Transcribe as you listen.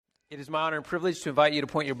It is my honor and privilege to invite you to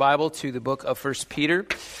point your Bible to the book of 1 Peter.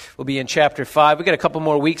 We'll be in chapter 5. We've got a couple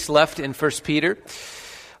more weeks left in 1 Peter.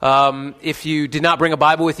 If you did not bring a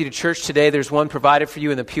Bible with you to church today, there's one provided for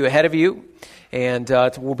you in the pew ahead of you. And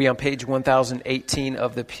we'll be on page 1018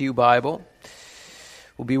 of the Pew Bible.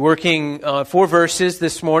 We'll be working 4 verses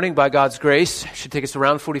this morning by God's grace. It should take us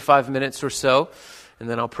around 45 minutes or so. And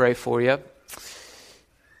then I'll pray for you.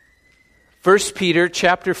 1 Peter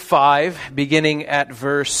chapter 5, beginning at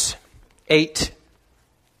verse 8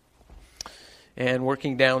 and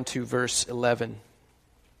working down to verse 11.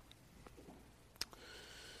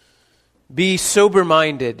 Be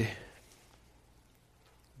sober-minded.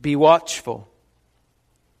 Be watchful.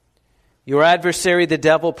 Your adversary, the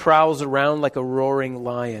devil, prowls around like a roaring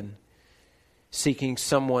lion, seeking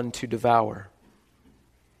someone to devour.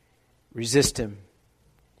 Resist him,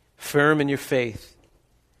 firm in your faith,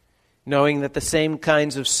 knowing that the same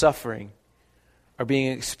kinds of suffering are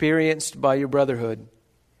being experienced by your brotherhood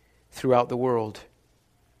throughout the world.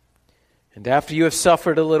 And after you have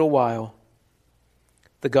suffered a little while,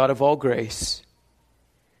 the God of all grace,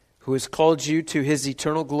 who has called you to his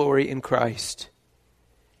eternal glory in Christ,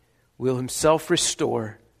 will himself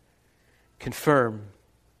restore, confirm,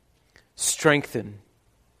 strengthen,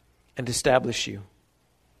 and establish you.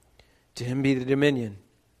 To him be the dominion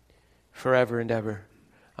forever and ever.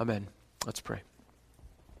 Amen. Let's pray.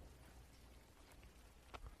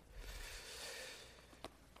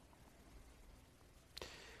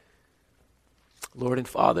 Lord and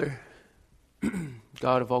Father,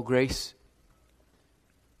 God of all grace,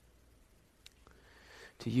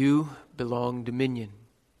 to you belong dominion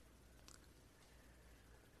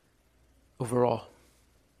over all.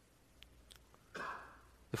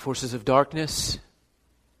 The forces of darkness,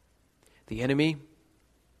 the enemy,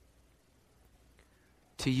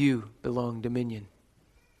 to you belong dominion.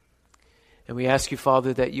 And we ask you,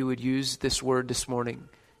 Father, that you would use this word this morning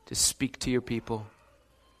to speak to your people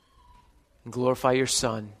and glorify your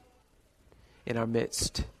Son in our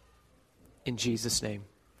midst. In Jesus' name,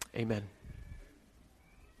 amen.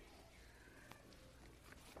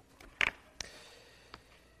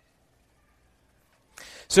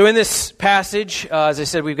 So in this passage, as I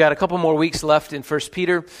said, we've got a couple more weeks left in 1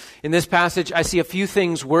 Peter. In this passage, I see a few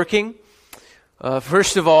things working.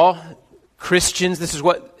 First of all, Christians, this is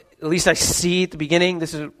what, at least I see at the beginning,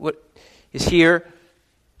 this is what is here.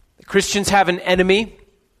 Christians have an enemy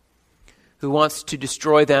who wants to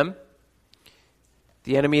destroy them.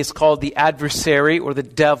 The enemy is called the adversary or the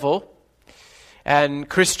devil. And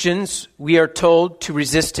Christians, we are told to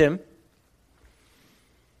resist him.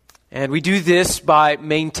 And we do this by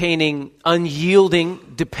maintaining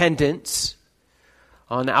unyielding dependence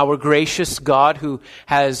on our gracious God who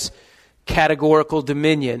has categorical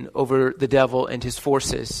dominion over the devil and his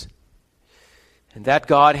forces. And that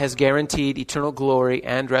God has guaranteed eternal glory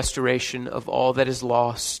and restoration of all that is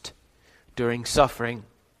lost during suffering.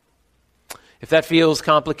 If that feels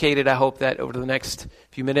complicated, I hope that over the next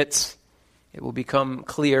few minutes it will become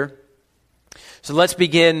clear. So let's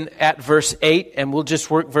begin at verse 8, and we'll just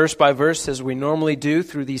work verse by verse as we normally do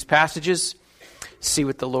through these passages, see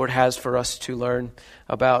what the Lord has for us to learn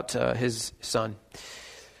about his Son.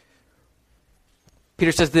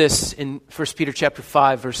 Peter says this in 1 Peter chapter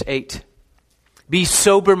 5, verse 8. Be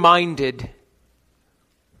sober-minded,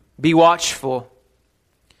 be watchful.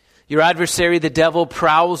 Your adversary, the devil,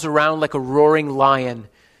 prowls around like a roaring lion,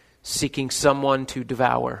 seeking someone to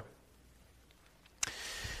devour.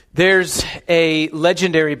 There's a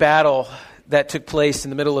legendary battle that took place in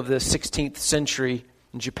the middle of the 16th century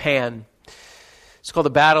in Japan. It's called the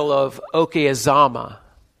Battle of Okayazama.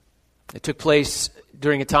 It took place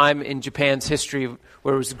during a time in Japan's history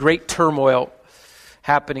where there was great turmoil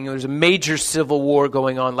happening. There was a major civil war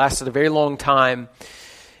going on, lasted a very long time.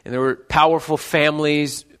 And there were powerful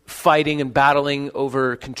families fighting and battling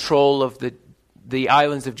over control of the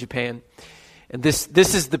islands of Japan. And this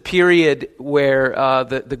is the period where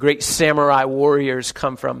the great samurai warriors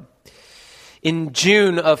come from. In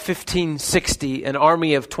June of 1560, an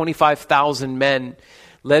army of 25,000 men,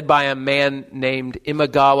 led by a man named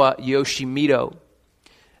Imagawa Yoshimito,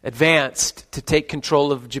 advanced to take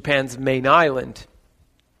control of Japan's main island.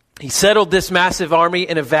 He settled this massive army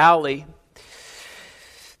in a valley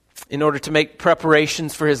in order to make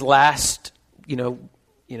preparations for his last,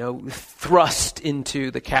 thrust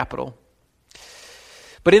into the capital.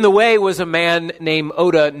 But in the way was a man named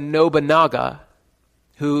Oda Nobunaga,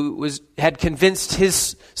 who had convinced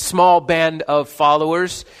his small band of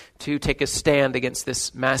followers to take a stand against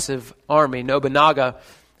this massive army. Nobunaga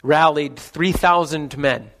rallied 3,000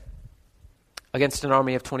 men against an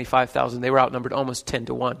army of 25,000. They were outnumbered almost 10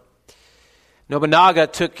 to 1. Nobunaga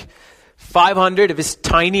took 500 of his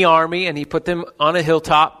tiny army and he put them on a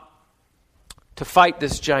hilltop to fight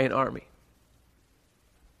this giant army.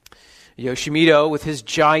 Yoshimito, with his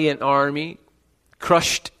giant army,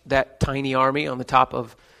 crushed that tiny army on the top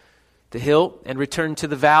of the hill and returned to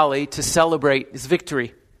the valley to celebrate his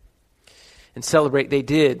victory. And celebrate they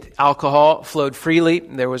did. Alcohol flowed freely.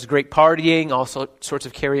 There was great partying, all sorts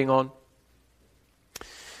of carrying on.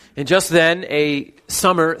 And just then, a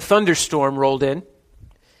summer thunderstorm rolled in.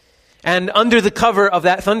 And under the cover of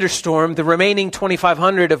that thunderstorm, the remaining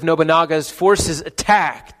 2,500 of Nobunaga's forces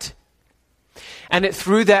attacked. And it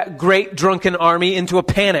threw that great drunken army into a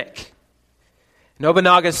panic.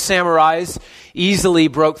 Nobunaga's samurais easily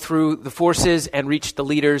broke through the forces and reached the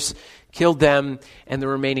leaders, killed them, and the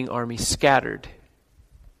remaining army scattered.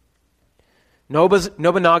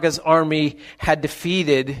 Nobunaga's army had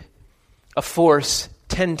defeated a force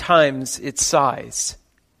 10 times its size.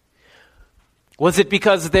 Was it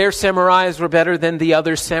because their samurais were better than the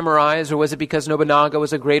other samurais, or was it because Nobunaga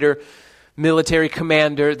was a greater military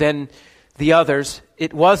commander than the others?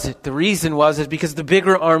 It wasn't. The reason is because the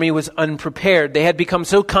bigger army was unprepared. They had become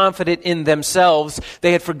so confident in themselves,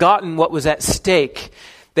 they had forgotten what was at stake.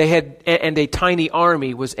 And a tiny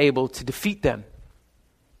army was able to defeat them.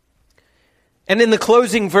 And in the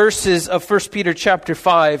closing verses of 1 Peter chapter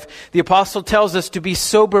 5, the apostle tells us to be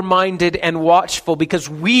sober-minded and watchful because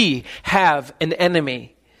we have an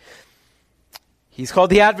enemy. He's called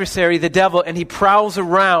the adversary, the devil, and he prowls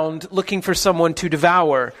around looking for someone to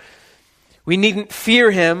devour. We needn't fear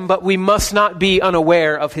him, but we must not be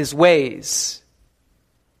unaware of his ways.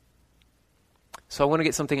 So I want to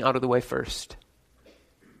get something out of the way first.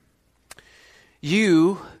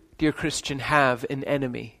 You, dear Christian, have an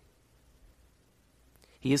enemy.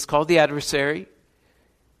 He is called the adversary,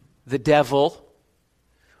 the devil,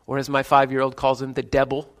 or as my 5-year-old calls him, the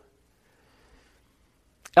devil.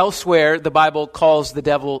 Elsewhere, the Bible calls the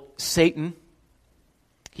devil Satan.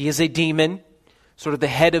 He is a demon, sort of the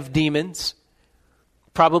head of demons.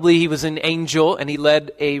 Probably he was an angel and he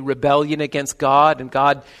led a rebellion against God, and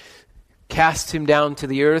God cast him down to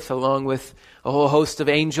the earth along with a whole host of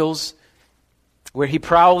angels, where he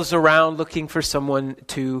prowls around looking for someone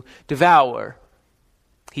to devour.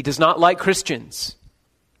 He does not like Christians,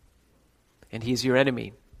 and he's your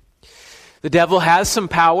enemy. The devil has some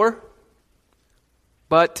power,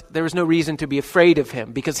 but there is no reason to be afraid of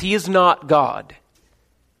him because he is not God.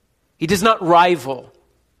 He does not rival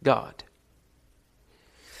God.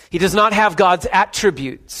 He does not have God's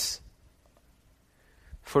attributes.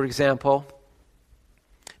 For example,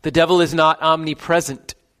 the devil is not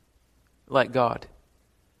omnipresent like God.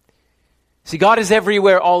 See, God is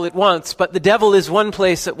everywhere all at once, but the devil is one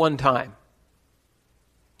place at one time.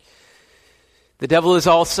 The devil is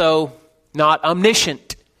also not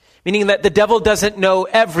omniscient, meaning that the devil doesn't know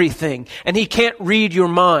everything, and he can't read your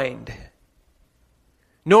mind.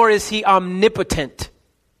 Nor is he omnipotent.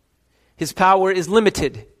 His power is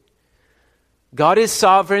limited. God is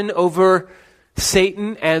sovereign over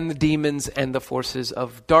Satan and the demons and the forces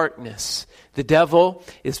of darkness. The devil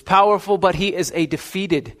is powerful, but he is a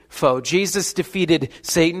defeated foe. Jesus defeated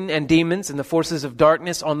Satan and demons and the forces of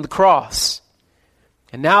darkness on the cross.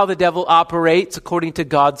 And now the devil operates according to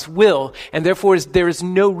God's will, and therefore there is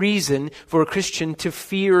no reason for a Christian to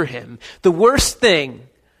fear him. The worst thing,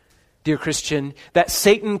 dear Christian, that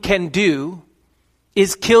Satan can do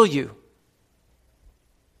is kill you.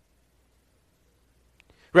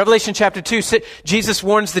 Revelation chapter 2, Jesus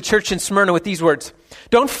warns the church in Smyrna with these words.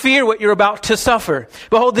 Don't fear what you're about to suffer.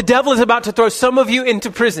 Behold, the devil is about to throw some of you into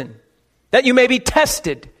prison, that you may be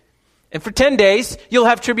tested. And for 10 days, you'll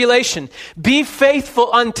have tribulation. Be faithful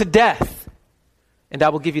unto death, and I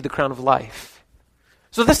will give you the crown of life.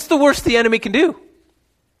 So this is the worst the enemy can do.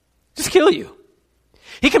 Just kill you.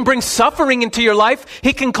 He can bring suffering into your life.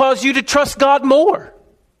 He can cause you to trust God more.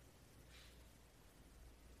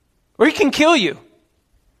 Or he can kill you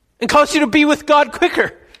and cause you to be with God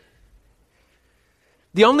quicker.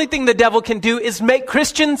 The only thing the devil can do is make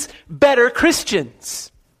Christians better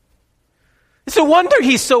Christians. It's no wonder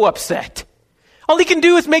he's so upset. All he can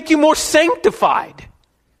do is make you more sanctified.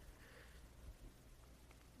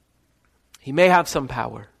 He may have some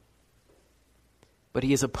power, but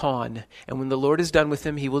he is a pawn. And when the Lord is done with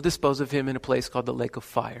him, he will dispose of him in a place called the lake of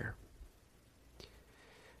fire.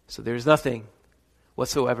 So there's nothing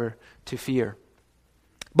whatsoever to fear.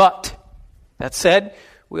 But, that said,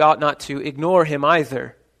 we ought not to ignore him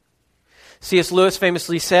either. C.S. Lewis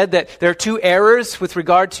famously said that there are two errors with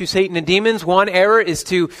regard to Satan and demons. One error is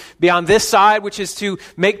to be on this side, which is to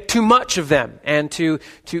make too much of them and to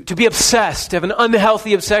be obsessed, to have an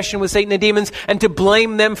unhealthy obsession with Satan and demons, and to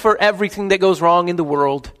blame them for everything that goes wrong in the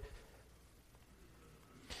world.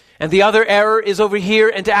 And the other error is over here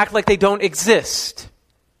and to act like they don't exist.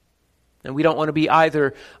 And we don't want to be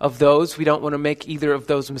either of those. We don't want to make either of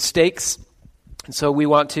those mistakes. And so we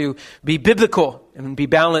want to be biblical and be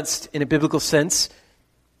balanced in a biblical sense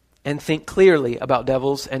and think clearly about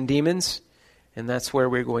devils and demons. And that's where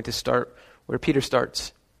we're going to start, where Peter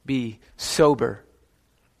starts. Be sober-minded.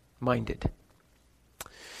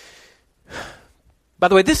 By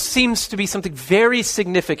the way, this seems to be something very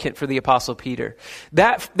significant for the Apostle Peter.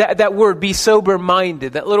 That word, be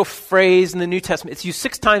sober-minded, that little phrase in the New Testament, it's used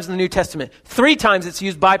 6 times in the New Testament. 3 times it's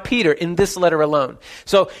used by Peter in this letter alone.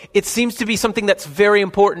 So it seems to be something that's very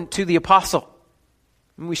important to the Apostle.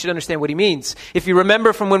 We should understand what he means. If you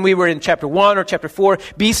remember from when we were in chapter 1 or chapter 4,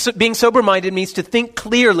 being sober-minded means to think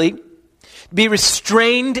clearly, be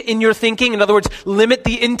restrained in your thinking. In other words, limit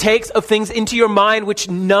the intakes of things into your mind which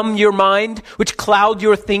numb your mind, which cloud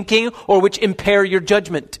your thinking, or which impair your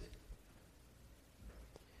judgment.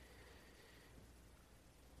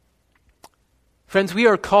 Friends, we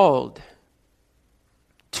are called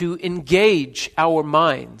to engage our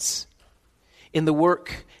minds in the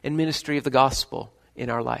work and ministry of the gospel in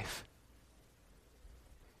our life.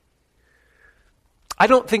 I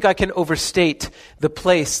don't think I can overstate the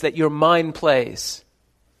place that your mind plays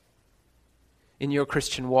in your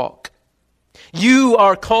Christian walk. You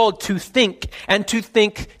are called to think and to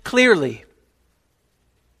think clearly.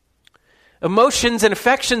 Emotions and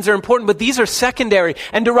affections are important, but these are secondary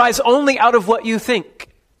and arise only out of what you think.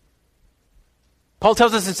 Paul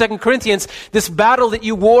tells us in 2 Corinthians, this battle that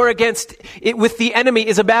you war against it with the enemy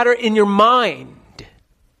is a battle in your mind.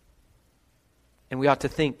 And we ought to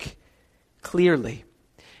think clearly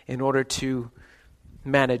in order to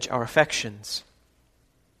manage our affections.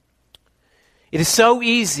 It is so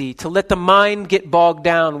easy to let the mind get bogged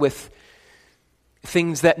down with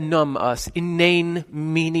things that numb us, inane,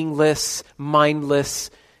 meaningless,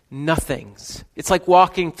 mindless nothings. It's like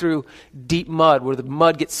walking through deep mud where the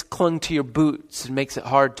mud gets clung to your boots and makes it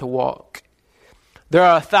hard to walk. There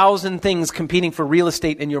are 1,000 things competing for real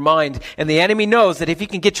estate in your mind, and the enemy knows that if he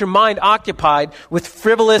can get your mind occupied with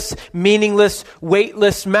frivolous, meaningless,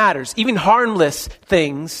 weightless matters, even harmless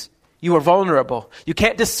things, you are vulnerable. You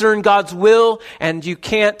can't discern God's will, and you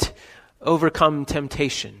can't overcome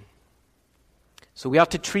temptation. So we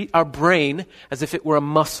ought to treat our brain as if it were a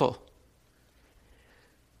muscle.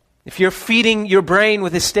 If you're feeding your brain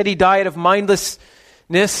with a steady diet of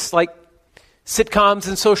mindlessness, like sitcoms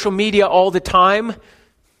and social media all the time,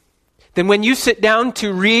 then when you sit down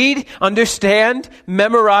to read, understand,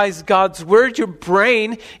 memorize God's word, your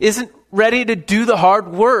brain isn't ready to do the hard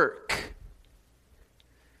work.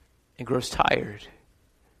 It grows tired.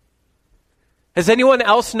 Has anyone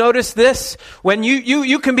else noticed this? When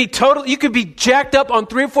you can be you could be jacked up on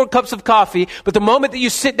 3 or 4 cups of coffee, but the moment that you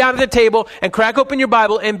sit down at the table and crack open your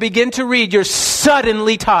Bible and begin to read, you're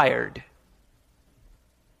suddenly tired.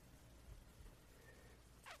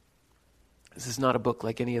 This is not a book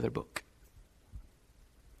like any other book.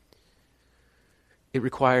 It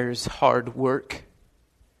requires hard work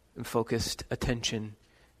and focused attention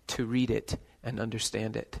to read it and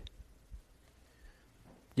understand it.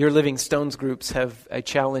 Your Living Stones groups have a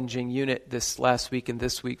challenging unit this last week and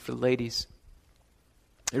this week for the ladies.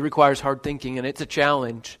 It requires hard thinking, and it's a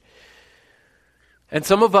challenge. And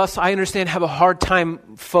some of us, I understand, have a hard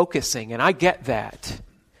time focusing, and I get that.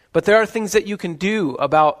 But there are things that you can do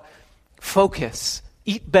about focus.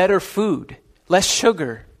 Eat better food. Less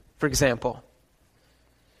sugar, for example.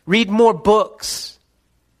 Read more books.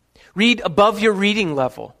 Read above your reading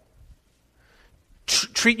level.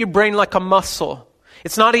 Treat your brain like a muscle.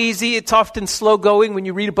 It's not easy. It's often slow going when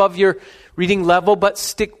you read above your reading level, but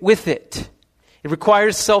stick with it. It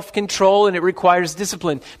requires self-control and it requires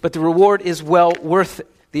discipline, but the reward is well worth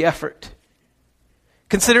the effort.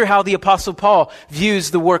 Consider how the Apostle Paul views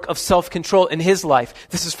the work of self-control in his life.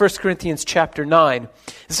 This is 1 Corinthians chapter 9.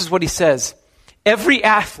 This is what he says. Every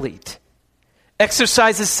athlete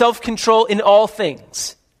exercises self-control in all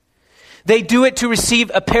things. They do it to receive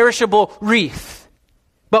a perishable wreath,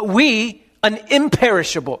 but we an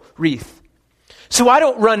imperishable wreath. So I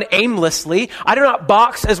don't run aimlessly. I do not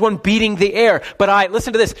box as one beating the air, but I,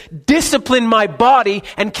 listen to this, discipline my body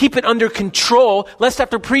and keep it under control, lest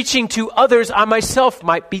after preaching to others, I myself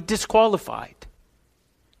might be disqualified.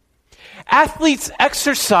 Athletes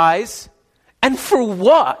exercise, and for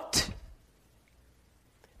what?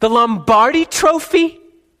 The Lombardi Trophy?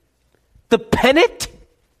 The penitent?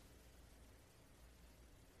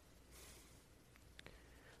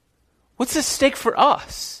 What's at stake for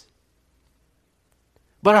us?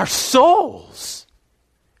 But our souls.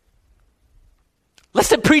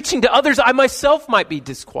 Lest in preaching to others, I myself might be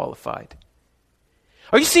disqualified.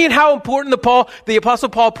 Are you seeing how important the Apostle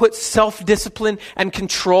Paul puts self-discipline and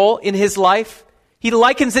control in his life? He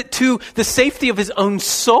likens it to the safety of his own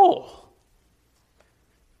soul.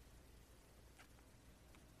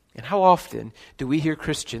 And how often do we hear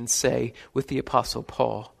Christians say with the Apostle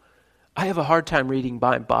Paul, I have a hard time reading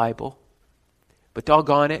my Bible, but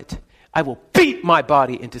doggone it, I will beat my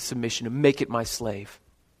body into submission and make it my slave.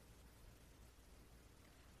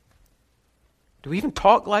 Do we even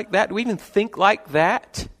talk like that? Do we even think like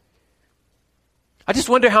that? I just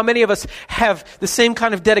wonder how many of us have the same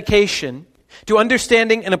kind of dedication to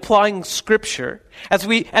understanding and applying Scripture as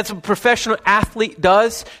a professional athlete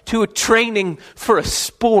does to a training for a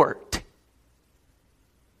sport.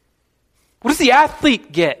 What does the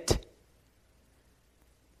athlete get?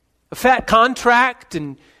 A fat contract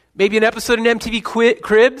and maybe an episode in MTV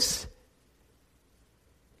Cribs?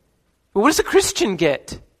 But what does a Christian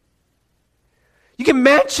get? You get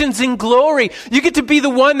mansions in glory. You get to be the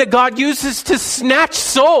one that God uses to snatch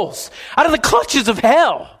souls out of the clutches of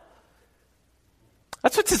hell.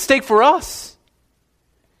 That's what's at stake for us.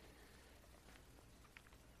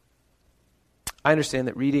 I understand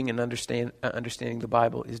that reading and understanding the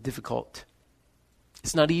Bible is difficult.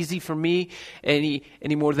 It's not easy for me any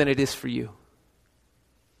more than it is for you.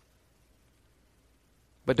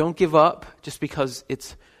 But don't give up just because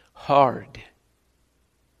it's hard.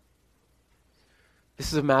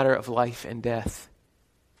 This is a matter of life and death.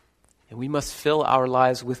 And we must fill our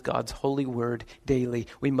lives with God's holy word daily.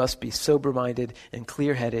 We must be sober-minded and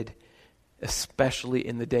clear-headed, especially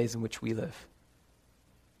in the days in which we live.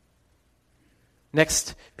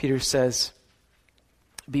 Next, Peter says,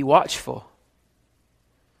 be watchful.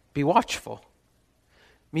 Be watchful.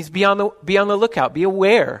 It means be on the lookout. Be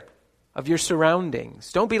aware of your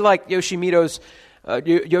surroundings. Don't be like Yoshimoto's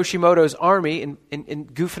army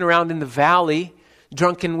and goofing around in the valley,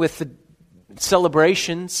 drunken with the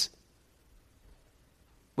celebrations,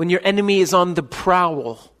 when your enemy is on the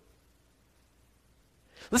prowl.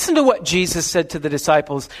 Listen to what Jesus said to the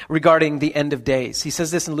disciples regarding the end of days. He says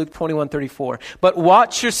this in Luke 21:34. But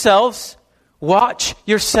watch yourselves, lest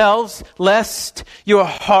your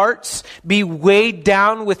hearts be weighed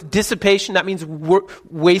down with dissipation. That means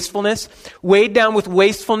wastefulness. Weighed down with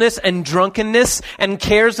wastefulness and drunkenness and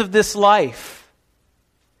cares of this life.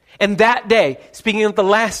 And that day, speaking of the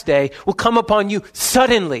last day, will come upon you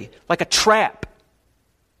suddenly, like a trap.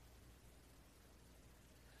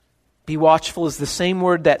 Be watchful is the same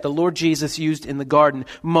word that the Lord Jesus used in the garden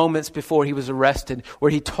moments before he was arrested,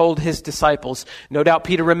 where he told his disciples, no doubt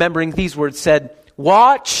Peter remembering these words said,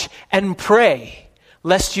 watch and pray,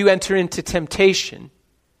 lest you enter into temptation.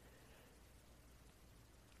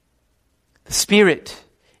 The spirit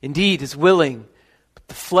indeed is willing, but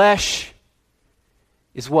the flesh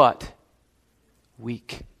is what?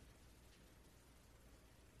 Weak.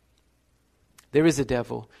 There is a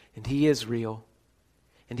devil, and he is real,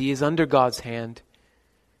 and he is under God's hand.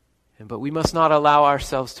 But we must not allow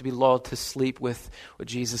ourselves to be lulled to sleep with what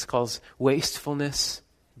Jesus calls wastefulness,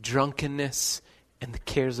 drunkenness, and the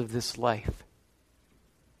cares of this life.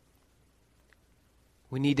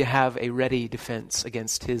 We need to have a ready defense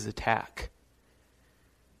against his attack.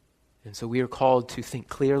 And so we are called to think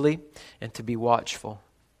clearly and to be watchful.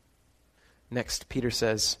 Next, Peter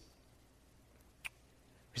says,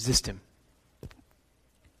 resist him.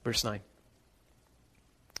 Verse 9.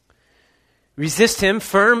 Resist him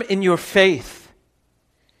firm in your faith,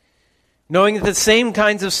 knowing that the same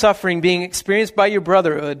kinds of suffering being experienced by your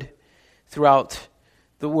brotherhood throughout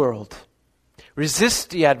the world. Resist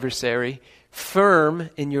the adversary, firm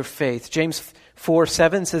in your faith. James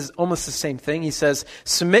 4:7 says almost the same thing. He says,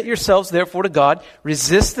 submit yourselves therefore to God,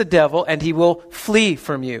 resist the devil, and he will flee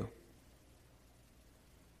from you.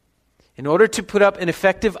 In order to put up an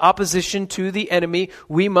effective opposition to the enemy,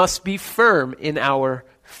 we must be firm in our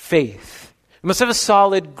faith. We must have a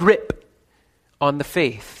solid grip on the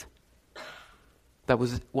faith that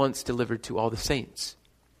was once delivered to all the saints.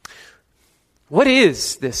 What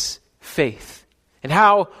is this faith? And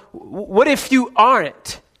what if you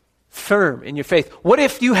aren't firm in your faith? What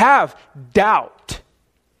if you have doubt?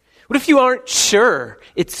 What if you aren't sure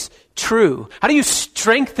it's true? How do you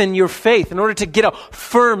strengthen your faith in order to get a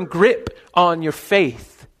firm grip on your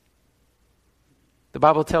faith? The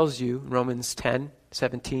Bible tells you, Romans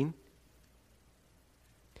 10:17,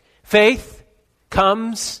 faith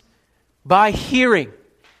comes by hearing,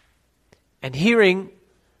 and hearing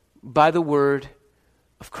by the word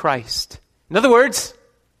of Christ. In other words,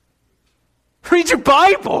 read your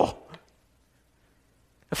Bible.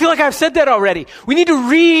 I feel like I've said that already. We need to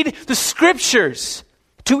read the Scriptures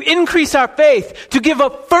to increase our faith, to give a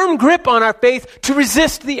firm grip on our faith, to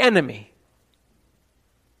resist the enemy.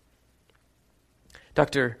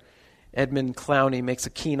 Dr. Edmund Clowney makes a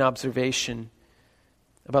keen observation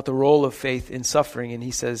about the role of faith in suffering, and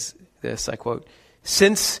he says this, I quote,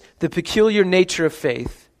 "Since the peculiar nature of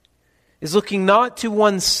faith is looking not to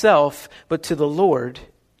oneself but to the Lord,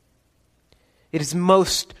 it is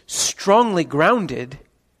most strongly grounded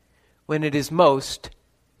when it is most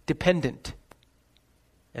dependent."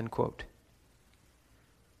 End quote.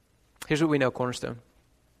 Here's what we know, Cornerstone.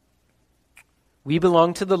 We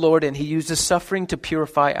belong to the Lord, and He uses suffering to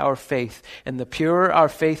purify our faith. And the purer our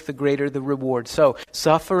faith, the greater the reward. So,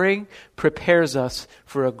 suffering prepares us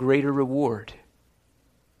for a greater reward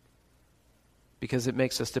because it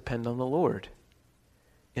makes us depend on the Lord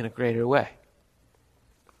in a greater way.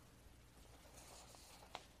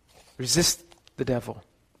 Resist the devil,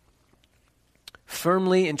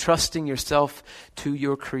 firmly entrusting yourself to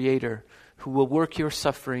your Creator, who will work your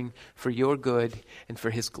suffering for your good and for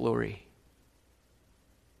His glory.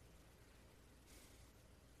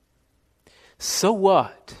 So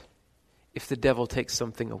what if the devil takes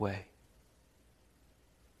something away?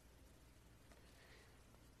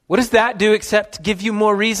 What does that do except give you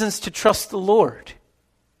more reasons to trust the Lord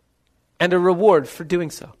and a reward for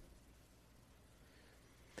doing so?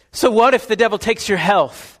 So what if the devil takes your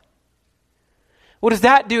health? What does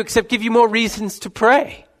that do except give you more reasons to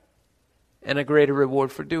pray and a greater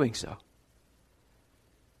reward for doing so?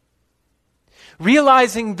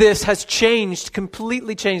 Realizing this has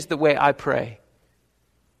completely changed the way I pray.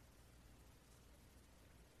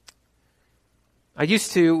 I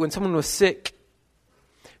used to, when someone was sick,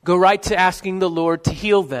 go right to asking the Lord to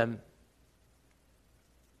heal them.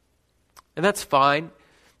 And that's fine.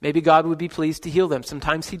 Maybe God would be pleased to heal them.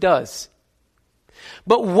 Sometimes He does.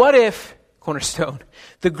 But what if, Cornerstone,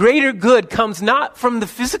 the greater good comes not from the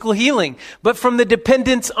physical healing, but from the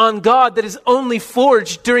dependence on God that is only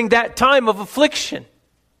forged during that time of affliction?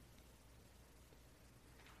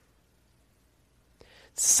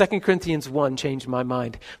 2 Corinthians 1 changed my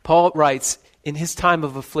mind. Paul writes, in his time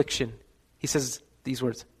of affliction, he says these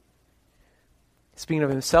words, speaking of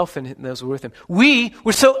himself and those who were with him, "We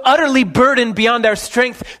were so utterly burdened beyond our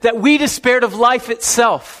strength that we despaired of life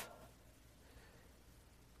itself."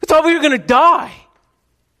 We thought we were going to die.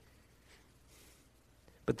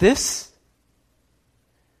 But this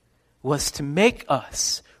was to make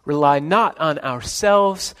us rely not on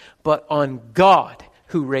ourselves, but on God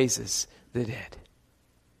who raises the dead.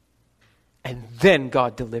 And then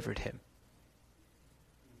God delivered him.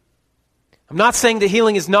 I'm not saying that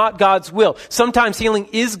healing is not God's will. Sometimes healing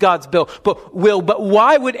is God's will. But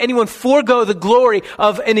why would anyone forego the glory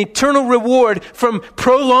of an eternal reward from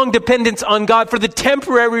prolonged dependence on God for the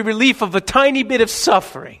temporary relief of a tiny bit of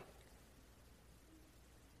suffering?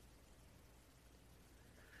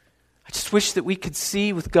 I just wish that we could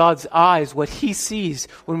see with God's eyes what He sees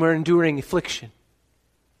when we're enduring affliction.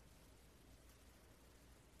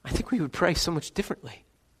 I think we would pray so much differently.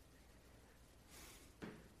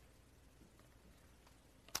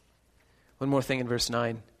 One more thing in verse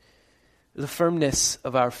 9. The firmness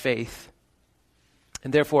of our faith,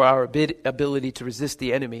 and therefore our ability to resist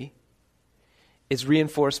the enemy, is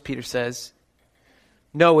reinforced, Peter says,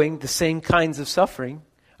 knowing the same kinds of suffering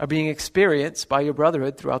are being experienced by your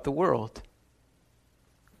brotherhood throughout the world.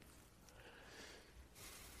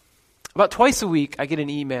 About twice a week, I get an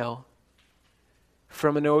email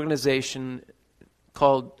from an organization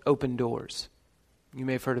called Open Doors. You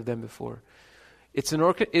may have heard of them before. It's an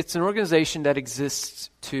organization that exists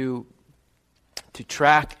to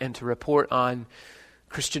track and to report on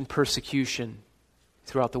Christian persecution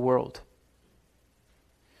throughout the world.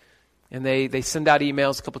 And they send out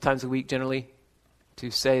emails a couple times a week generally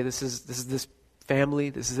to say this is this family,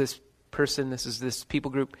 this is this person, this is this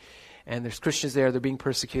people group, and there's Christians there, they're being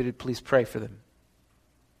persecuted, please pray for them.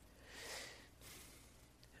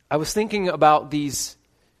 I was thinking about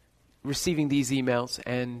receiving these emails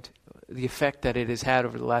and the effect that it has had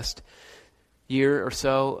over the last year or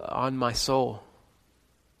so on my soul.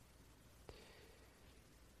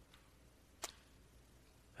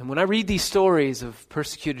 And when I read these stories of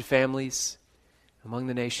persecuted families among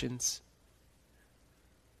the nations,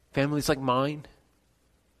 families like mine,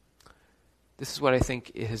 this is what I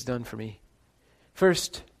think it has done for me.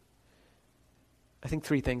 First, I think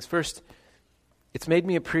three things. First, it's made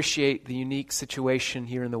me appreciate the unique situation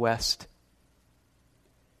here in the West,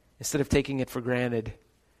 instead of taking it for granted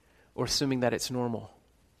or assuming that it's normal.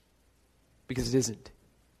 because it isn't.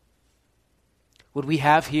 What we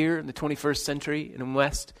have here in the 21st century in the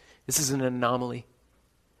West, this is an anomaly.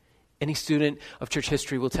 Any student of church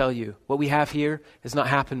history will tell you what we have here has not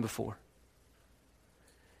happened before.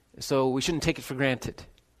 So we shouldn't take it for granted.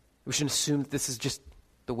 We shouldn't assume that this is just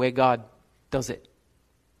the way God does it.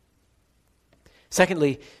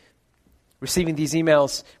 Secondly, receiving these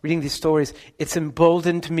emails, reading these stories, it's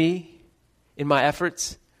emboldened me in my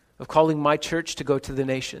efforts of calling my church to go to the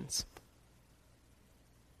nations.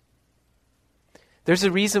 There's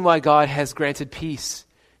a reason why God has granted peace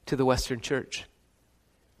to the Western church.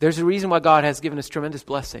 There's a reason why God has given us tremendous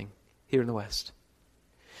blessing here in the West.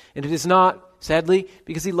 And it is not, sadly,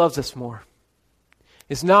 because he loves us more.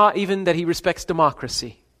 It's not even that he respects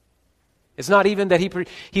democracy. It's not even that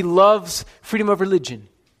he loves freedom of religion.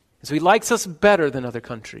 And so he likes us better than other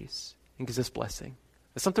countries and gives us blessing.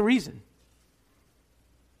 That's not the reason.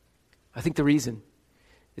 I think the reason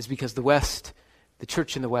is because the West, the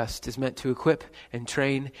church in the West, is meant to equip and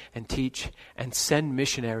train and teach and send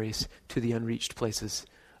missionaries to the unreached places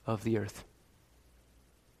of the earth.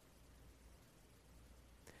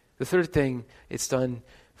 The third thing it's done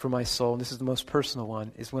for my soul, and this is the most personal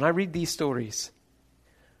one, is when I read these stories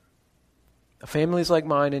of families like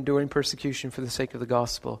mine enduring persecution for the sake of the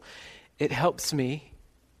gospel, it helps me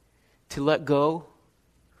to let go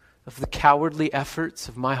of the cowardly efforts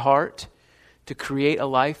of my heart to create a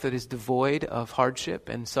life that is devoid of hardship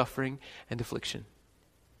and suffering and affliction.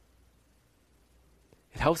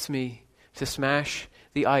 It helps me to smash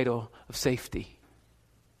the idol of safety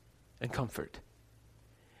and comfort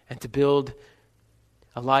and to build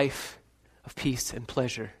a life of peace and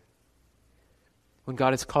pleasure when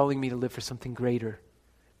God is calling me to live for something greater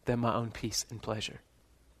than my own peace and pleasure.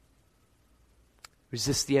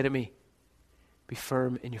 Resist the enemy. Be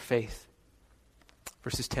firm in your faith.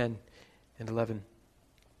 Verses 10 and 11.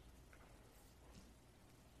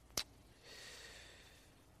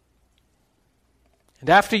 And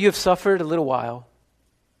after you have suffered a little while,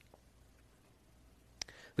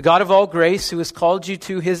 the God of all grace, who has called you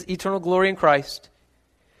to his eternal glory in Christ,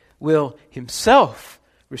 will himself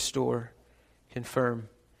restore, confirm,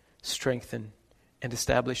 strengthen, and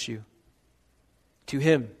establish you. To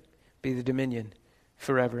him be the dominion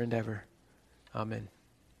forever and ever. Amen.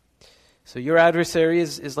 So your adversary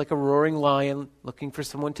is like a roaring lion looking for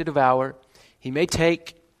someone to devour. He may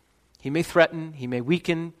take, he may threaten, he may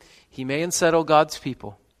weaken, he may unsettle God's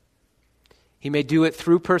people. He may do it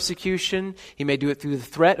through persecution. He may do it through the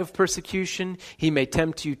threat of persecution. He may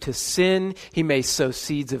tempt you to sin. He may sow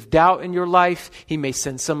seeds of doubt in your life. He may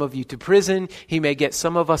send some of you to prison. He may get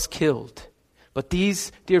some of us killed. But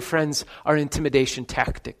these, dear friends, are intimidation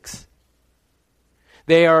tactics.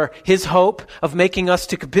 They are his hope of making us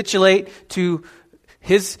to capitulate to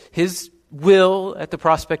his will at the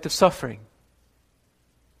prospect of suffering.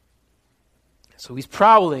 So he's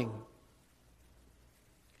prowling.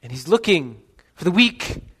 And he's looking for the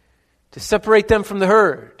weak to separate them from the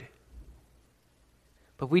herd.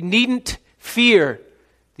 But we needn't fear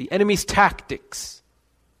the enemy's tactics.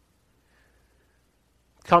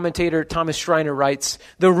 Commentator Thomas Schreiner writes,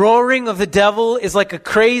 "The roaring of the devil is like a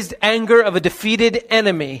crazed anger of a defeated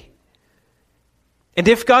enemy. And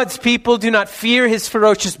if God's people do not fear his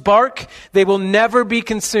ferocious bark, they will never be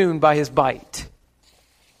consumed by his bite."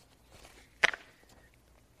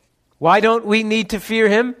 Why don't we need to fear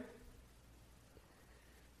him?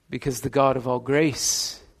 Because the God of all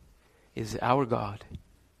grace is our God.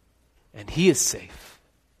 And he is safe.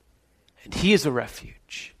 And he is a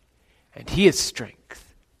refuge. And he is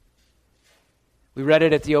strength. We read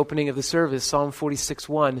it at the opening of the service, Psalm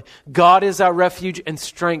 46:1. God is our refuge and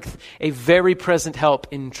strength, a very present help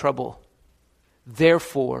in trouble.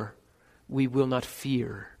 Therefore, we will not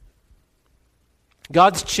fear.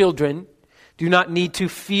 God's children do not need to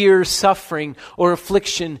fear suffering or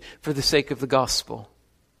affliction for the sake of the gospel.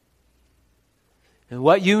 And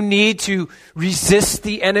what you need to resist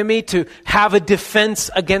the enemy, to have a defense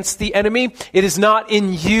against the enemy, it is not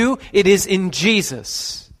in you, it is in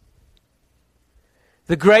Jesus.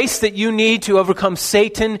 The grace that you need to overcome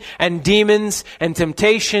Satan and demons and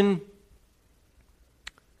temptation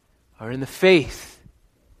are in the faith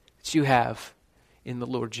that you have in the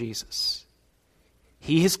Lord Jesus.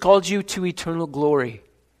 He has called you to eternal glory.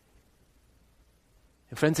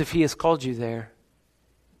 And friends, if he has called you there,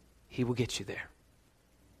 he will get you there.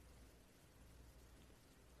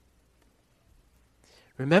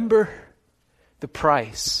 Remember the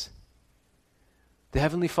price the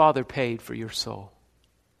Heavenly Father paid for your soul.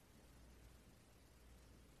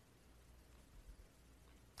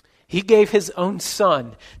 He gave his own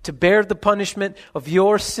Son to bear the punishment of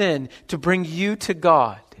your sin, to bring you to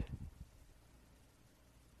God.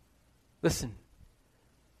 Listen,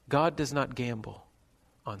 God does not gamble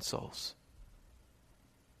on souls.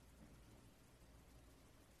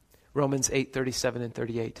 Romans 8:37 and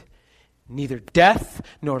 38. Neither death,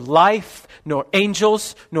 nor life, nor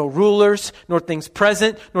angels, nor rulers, nor things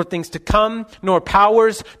present, nor things to come, nor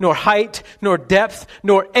powers, nor height, nor depth,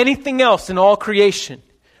 nor anything else in all creation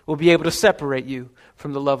will be able to separate you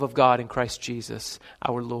from the love of God in Christ Jesus,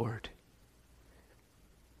 our Lord.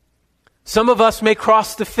 Some of us may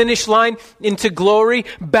cross the finish line into glory,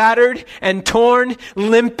 battered and torn,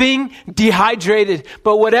 limping, dehydrated.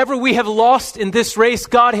 But whatever we have lost in this race,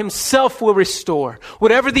 God Himself will restore.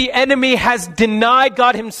 Whatever the enemy has denied,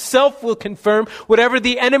 God Himself will confirm. Whatever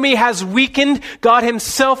the enemy has weakened, God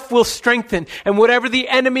Himself will strengthen. And whatever the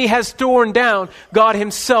enemy has torn down, God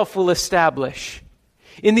Himself will establish.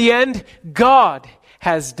 In the end, God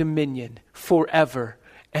has dominion forever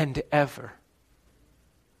and ever.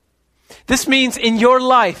 This means in your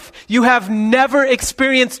life, you have never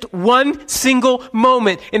experienced one single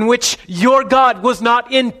moment in which your God was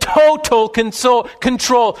not in total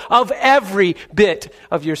control of every bit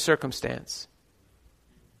of your circumstance.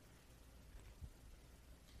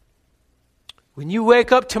 When you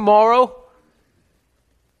wake up tomorrow,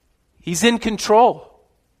 He's in control.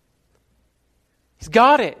 He's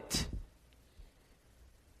got it.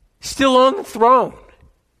 He's still on the throne.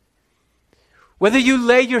 Whether you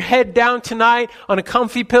lay your head down tonight on a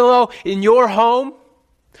comfy pillow in your home,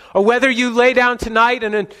 or whether you lay down tonight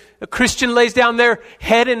and a Christian lays down their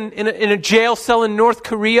head in a jail cell in North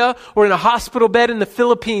Korea or in a hospital bed in the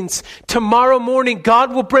Philippines, tomorrow morning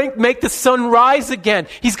God will make the sun rise again.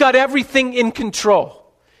 He's got everything in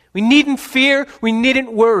control. We needn't fear. We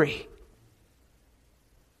needn't worry.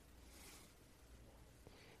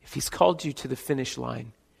 If He's called you to the finish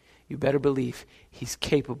line, you better believe He's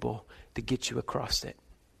capable to get you across it.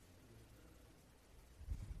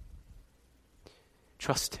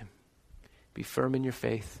 Trust Him. Be firm in your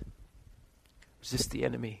faith. Resist the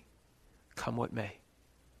enemy, come what may.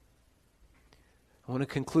 I want to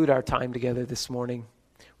conclude our time together this morning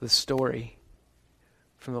with a story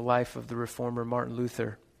from the life of the reformer Martin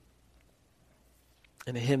Luther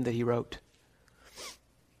and a hymn that he wrote.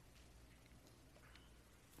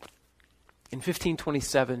 In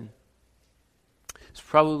 1527, it's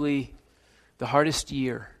probably the hardest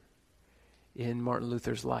year in Martin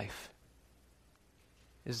Luther's life.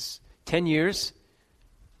 It's 10 years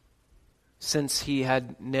since he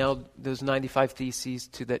had nailed those 95 Theses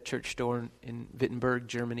to that church door in Wittenberg,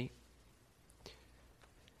 Germany.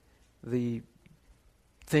 The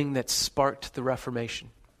thing that sparked the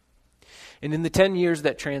Reformation. And in the 10 years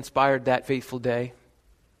that transpired that fateful day,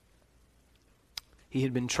 he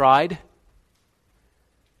had been tried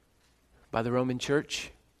by the Roman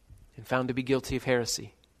Church and found to be guilty of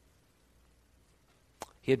heresy.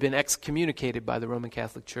 He had been excommunicated by the Roman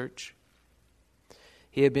Catholic Church.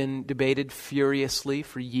 He had been debated furiously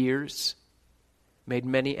for years, made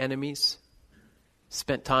many enemies,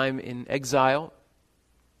 spent time in exile,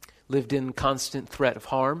 lived in constant threat of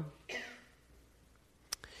harm.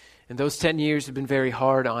 And those 10 years had been very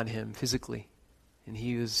hard on him physically. And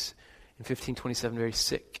he was, in 1527, very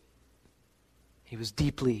sick. He was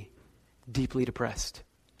deeply depressed.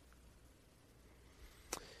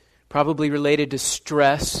 Probably related to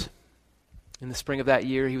stress. In the spring of that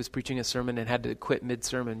year, he was preaching a sermon and had to quit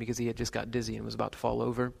mid-sermon because he had just got dizzy and was about to fall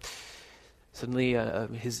over. Suddenly,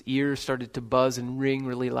 his ears started to buzz and ring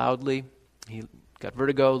really loudly. He got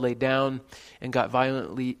vertigo, laid down, and got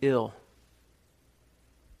violently ill.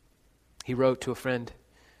 He wrote to a friend,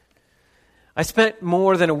 "I spent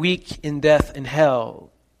more than a week in death and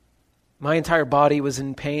hell. My entire body was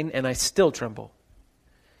in pain, and I still tremble.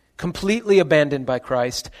 Completely abandoned by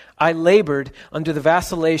Christ, I labored under the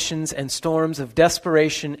vacillations and storms of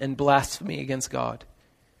desperation and blasphemy against God.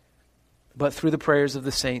 But through the prayers of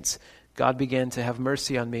the saints, God began to have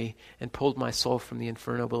mercy on me and pulled my soul from the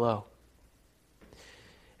inferno below."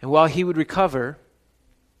 And while he would recover,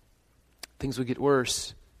 things would get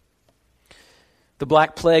worse. The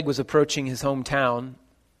Black Plague was approaching his hometown,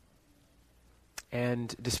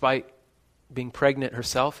 and despite being pregnant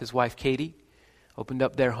herself, his wife Katie opened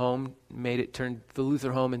up their home, turned the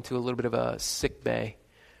Luther home into a little bit of a sick bay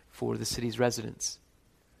for the city's residents.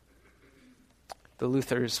 The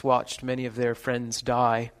Luthers watched many of their friends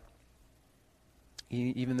die.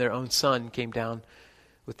 Even their own son came down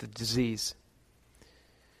with the disease.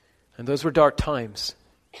 And those were dark times.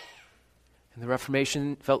 And the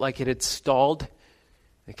Reformation felt like it had stalled.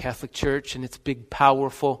 The Catholic Church and its big,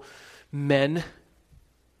 powerful men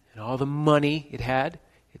and all the money it had,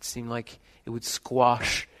 it seemed like it would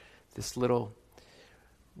squash this little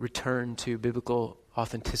return to biblical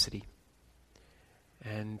authenticity.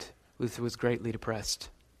 and Luther was greatly depressed.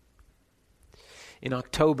 In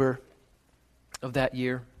October of that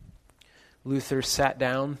year, Luther sat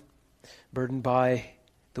down, burdened by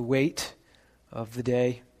the weight of the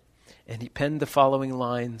day, and he penned the following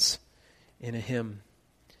lines in a hymn.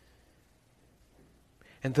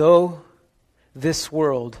 And though this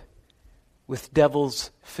world with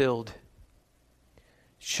devils filled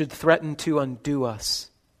should threaten to undo us,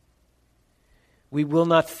 we will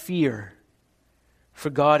not fear, for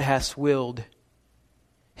God has willed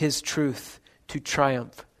His truth to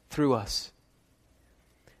triumph through us.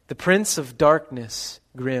 The prince of darkness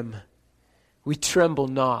grim, we tremble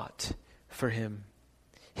not for him.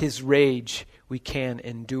 His rage we can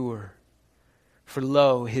endure, for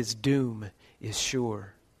lo, his doom is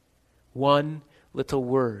sure. One little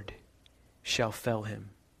word shall fell him.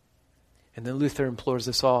 And then Luther implores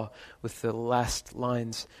us all with the last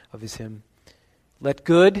lines of his hymn. Let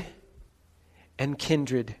good and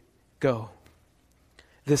kindred go,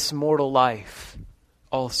 this mortal life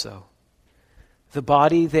also. The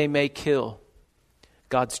body they may kill,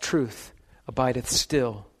 God's truth abideth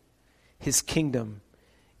still. His kingdom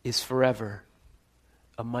is forever.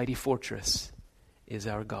 A mighty fortress is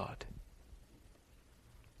our God.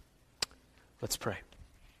 Let's pray.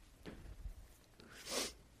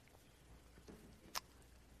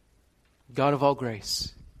 God of all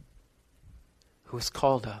grace, who has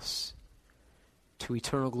called us to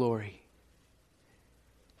eternal glory,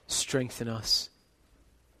 strengthen us.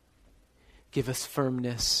 Give us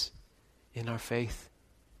firmness in our faith,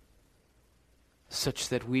 such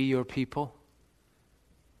that we, your people,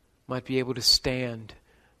 might be able to stand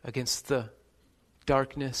against the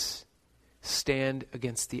darkness, stand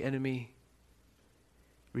against the enemy,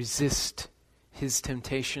 resist his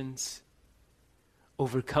temptations,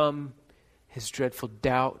 overcome his dreadful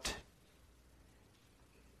doubt,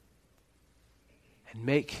 and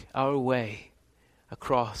make our way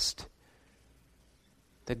across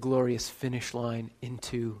the glorious finish line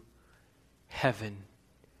into heaven.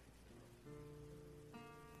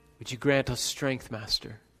 Would you grant us strength,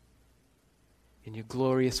 Master, in your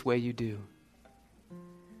glorious way you do.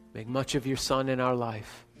 Make much of your Son in our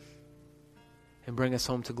life and bring us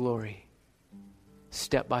home to glory,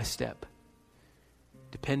 step by step,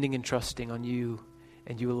 depending and trusting on you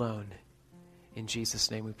and you alone. In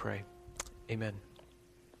Jesus' name we pray. Amen.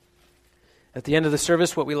 At the end of the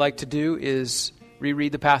service, what we like to do is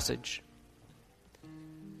reread the passage.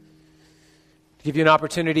 Give you an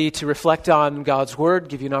opportunity to reflect on God's Word,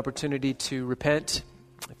 give you an opportunity to repent.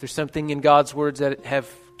 If there's something in God's words that have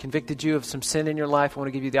convicted you of some sin in your life, I want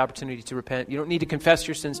to give you the opportunity to repent. You don't need to confess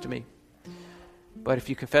your sins to me. But if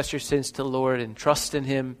you confess your sins to the Lord and trust in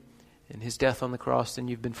Him and His death on the cross, then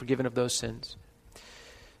you've been forgiven of those sins.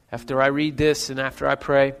 After I read this and after I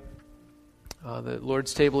pray, the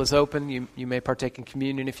Lord's table is open. You may partake in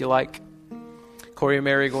communion if you like. Corey and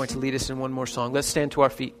Mary are going to lead us in one more song. Let's stand to our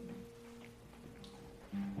feet.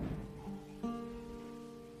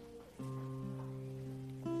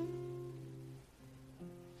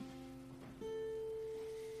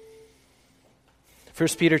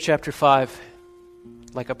 First Peter chapter 5,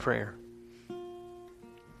 like a prayer.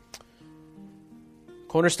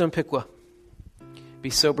 Cornerstone Piqua, be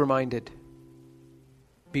sober-minded,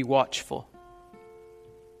 be watchful.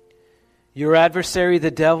 Your adversary, the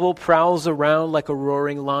devil, prowls around like a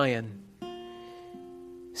roaring lion,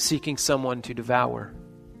 seeking someone to devour.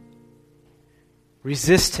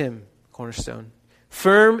 Resist him, Cornerstone,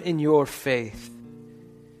 firm in your faith,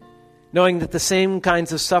 knowing that the same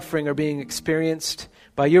kinds of suffering are being experienced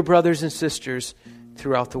by your brothers and sisters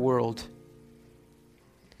throughout the world.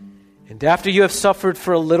 And after you have suffered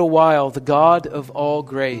for a little while, the God of all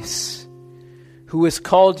grace, who has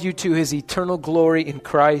called you to His eternal glory in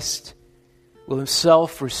Christ, will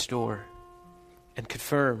Himself restore and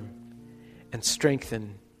confirm and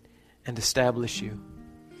strengthen and establish you.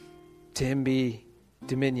 To Him be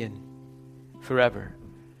dominion forever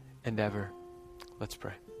and ever. Let's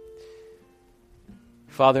pray.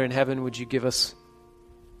 Father in heaven, would you give us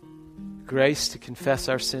grace to confess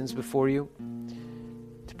our sins before you,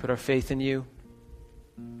 to put our faith in you,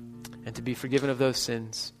 and to be forgiven of those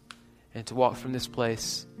sins, and to walk from this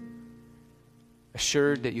place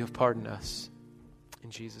assured that you have pardoned us. In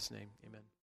Jesus' name.